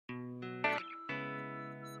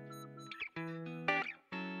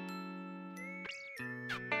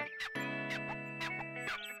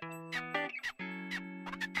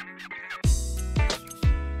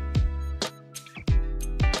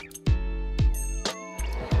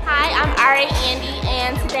RA Andy,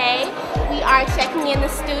 and today we are checking in the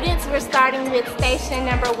students. We're starting with station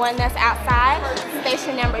number 1 that's outside.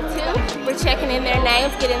 Station number 2, we're checking in their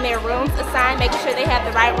names, getting their rooms assigned, making sure they have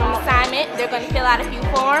the right room assignment. They're going to fill out a few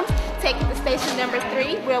forms. Take it to station number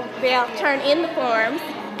 3, where they'll turn in the forms.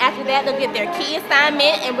 After that, they'll get their key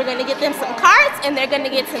assignment, and we're going to get them some cards, and they're going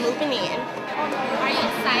to get to moving in. Are you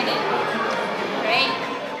excited? Great.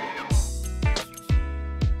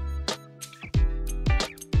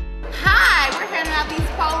 Hi, we're handing out these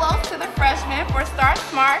polos to the freshmen for Start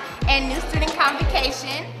Smart and New Student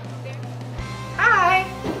Convocation. Hi,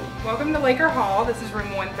 welcome to Laker Hall. This is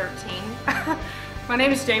room 113. My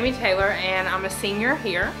name is Jamie Taylor, and I'm a senior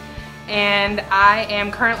here, and I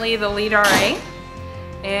am currently the lead RA.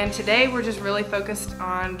 And today we're just really focused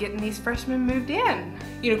on getting these freshmen moved in.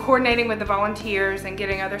 You know, coordinating with the volunteers and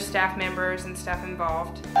getting other staff members and stuff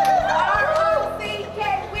involved.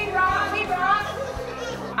 R-O-C-K, we rock, we rock.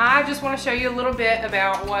 I just want to show you a little bit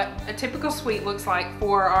about what a typical suite looks like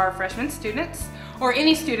for our freshman students, or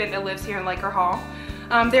any student that lives here in Laker Hall.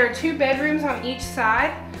 There are 2 bedrooms on each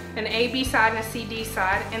side, an A-B side and a C-D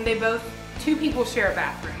side, and two people share a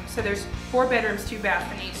bathroom. So there's 4 bedrooms, 2 baths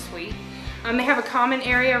in each suite. They have a common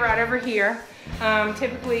area right over here.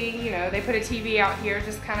 Typically, you know, they put a TV out here,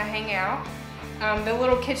 just kind of hang out. The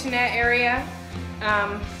little kitchenette area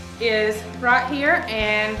is right here,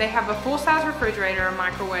 and they have a full-size refrigerator and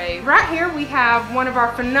microwave. Right here we have one of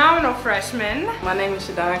our phenomenal freshmen. My name is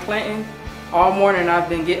Clayton. All morning I've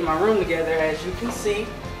been getting my room together, as you can see.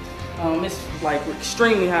 It's like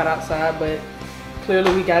extremely hot outside, but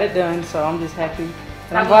clearly we got it done, so I'm just happy.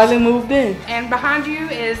 And I'm glad they moved in. And behind you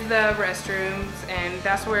is the restrooms, and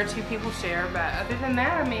that's where 2 people share. But other than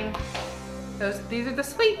that, I mean, these are the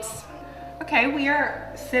suites. Okay, we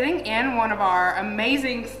are sitting in one of our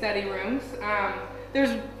amazing study rooms.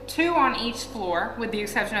 There's 2 on each floor, with the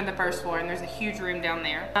exception of the first floor, and there's a huge room down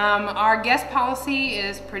there. Our guest policy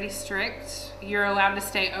is pretty strict. You're allowed to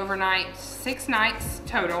stay overnight, 6 nights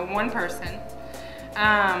total, 1 person.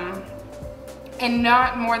 And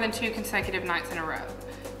not more than 2 consecutive nights in a row.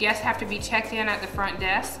 Guests have to be checked in at the front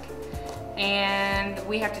desk, and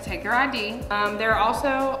we have to take their ID. There are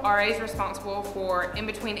also RAs responsible for in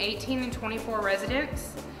between 18 and 24 residents,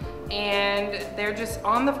 and they're just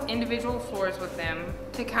on the individual floors with them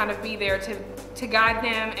to kind of be there to guide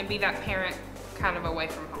them and be that parent kind of away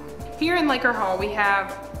from home. Here in Laker Hall, we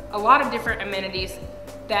have a lot of different amenities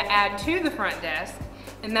that add to the front desk,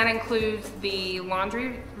 and that includes the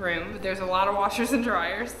laundry room. There's a lot of washers and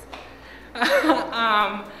dryers.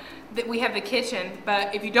 That we have the kitchen,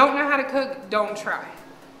 but if you don't know how to cook, don't try.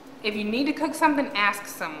 If you need to cook something, ask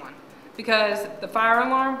someone, because the fire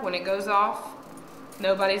alarm, when it goes off,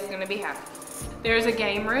 nobody's gonna be happy. There's a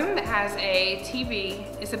game room that has a TV,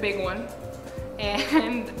 it's a big one,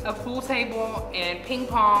 and a pool table and ping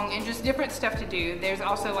pong and just different stuff to do. There's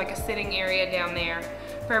also like a sitting area down there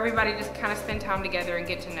for everybody to just kind of spend time together and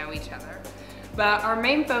get to know each other. But our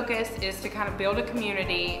main focus is to kind of build a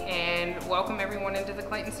community and welcome everyone into the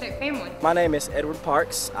Clayton State family. My name is Edward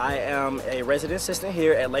Parks. I am a resident assistant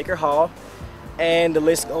here at Laker Hall, and the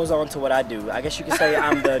list goes on to what I do. I guess you could say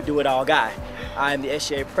I'm the do-it-all guy. I'm the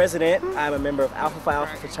SGA president. I'm a member of Alpha Phi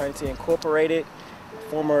Alpha Fraternity Incorporated,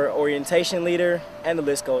 former orientation leader, and the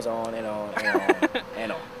list goes on and on and on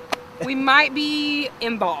and on. We might be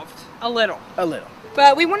involved, a little. A little.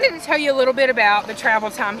 But we wanted to tell you a little bit about the travel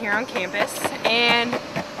time here on campus. And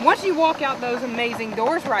once you walk out those amazing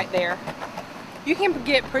doors right there, you can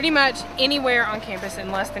get pretty much anywhere on campus in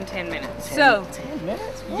less than 10 minutes. 10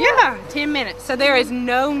 minutes? What? Yeah, 10 minutes. So there is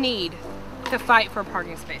no need to fight for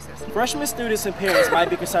parking spaces. Freshman students and parents might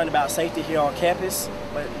be concerned about safety here on campus,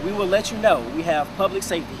 but we will let you know we have public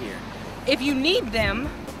safety here. If you need them,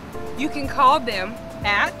 you can call them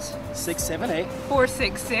at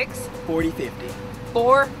 678-466-4050.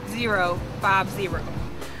 4050.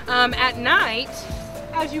 At night,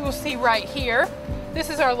 as you will see right here, this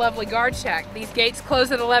is our lovely guard shack. These gates close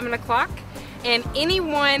at 11 o'clock, and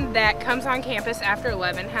anyone that comes on campus after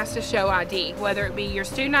 11 has to show ID, whether it be your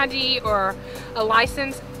student ID or a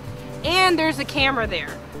license, and there's a camera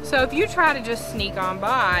there. So if you try to just sneak on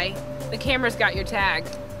by, the camera's got your tag.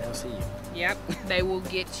 They'll see you. Yep, they will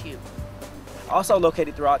get you. Also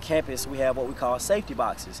located throughout campus, we have what we call safety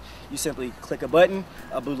boxes. You simply click a button,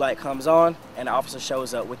 a blue light comes on, and the officer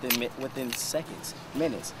shows up within seconds,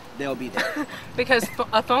 minutes. They'll be there. Because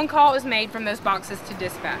a phone call is made from those boxes to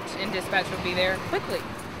dispatch, and dispatch will be there quickly.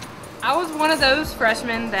 I was one of those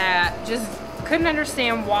freshmen that just couldn't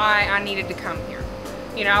understand why I needed to come here.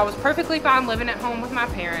 You know, I was perfectly fine living at home with my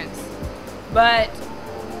parents, but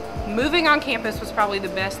moving on campus was probably the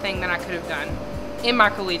best thing that I could have done. in my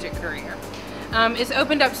collegiate career. It's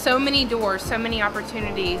opened up so many doors, so many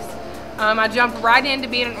opportunities. I jumped right into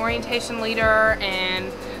being an orientation leader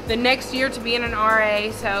and the next year to being an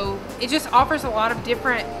RA, so it just offers a lot of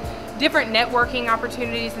different networking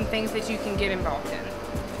opportunities and things that you can get involved in.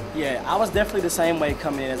 Yeah, I was definitely the same way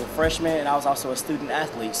coming in as a freshman, and I was also a student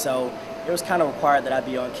athlete, so it was kind of required that I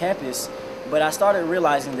be on campus. But I started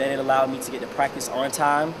realizing that it allowed me to get to practice on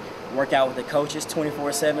time, work out with the coaches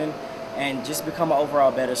 24/7, and just become an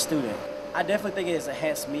overall better student. I definitely think it has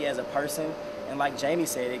enhanced me as a person, and like Jamie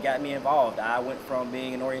said, it got me involved. I went from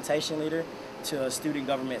being an orientation leader to a student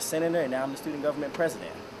government senator, and now I'm the student government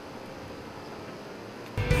president.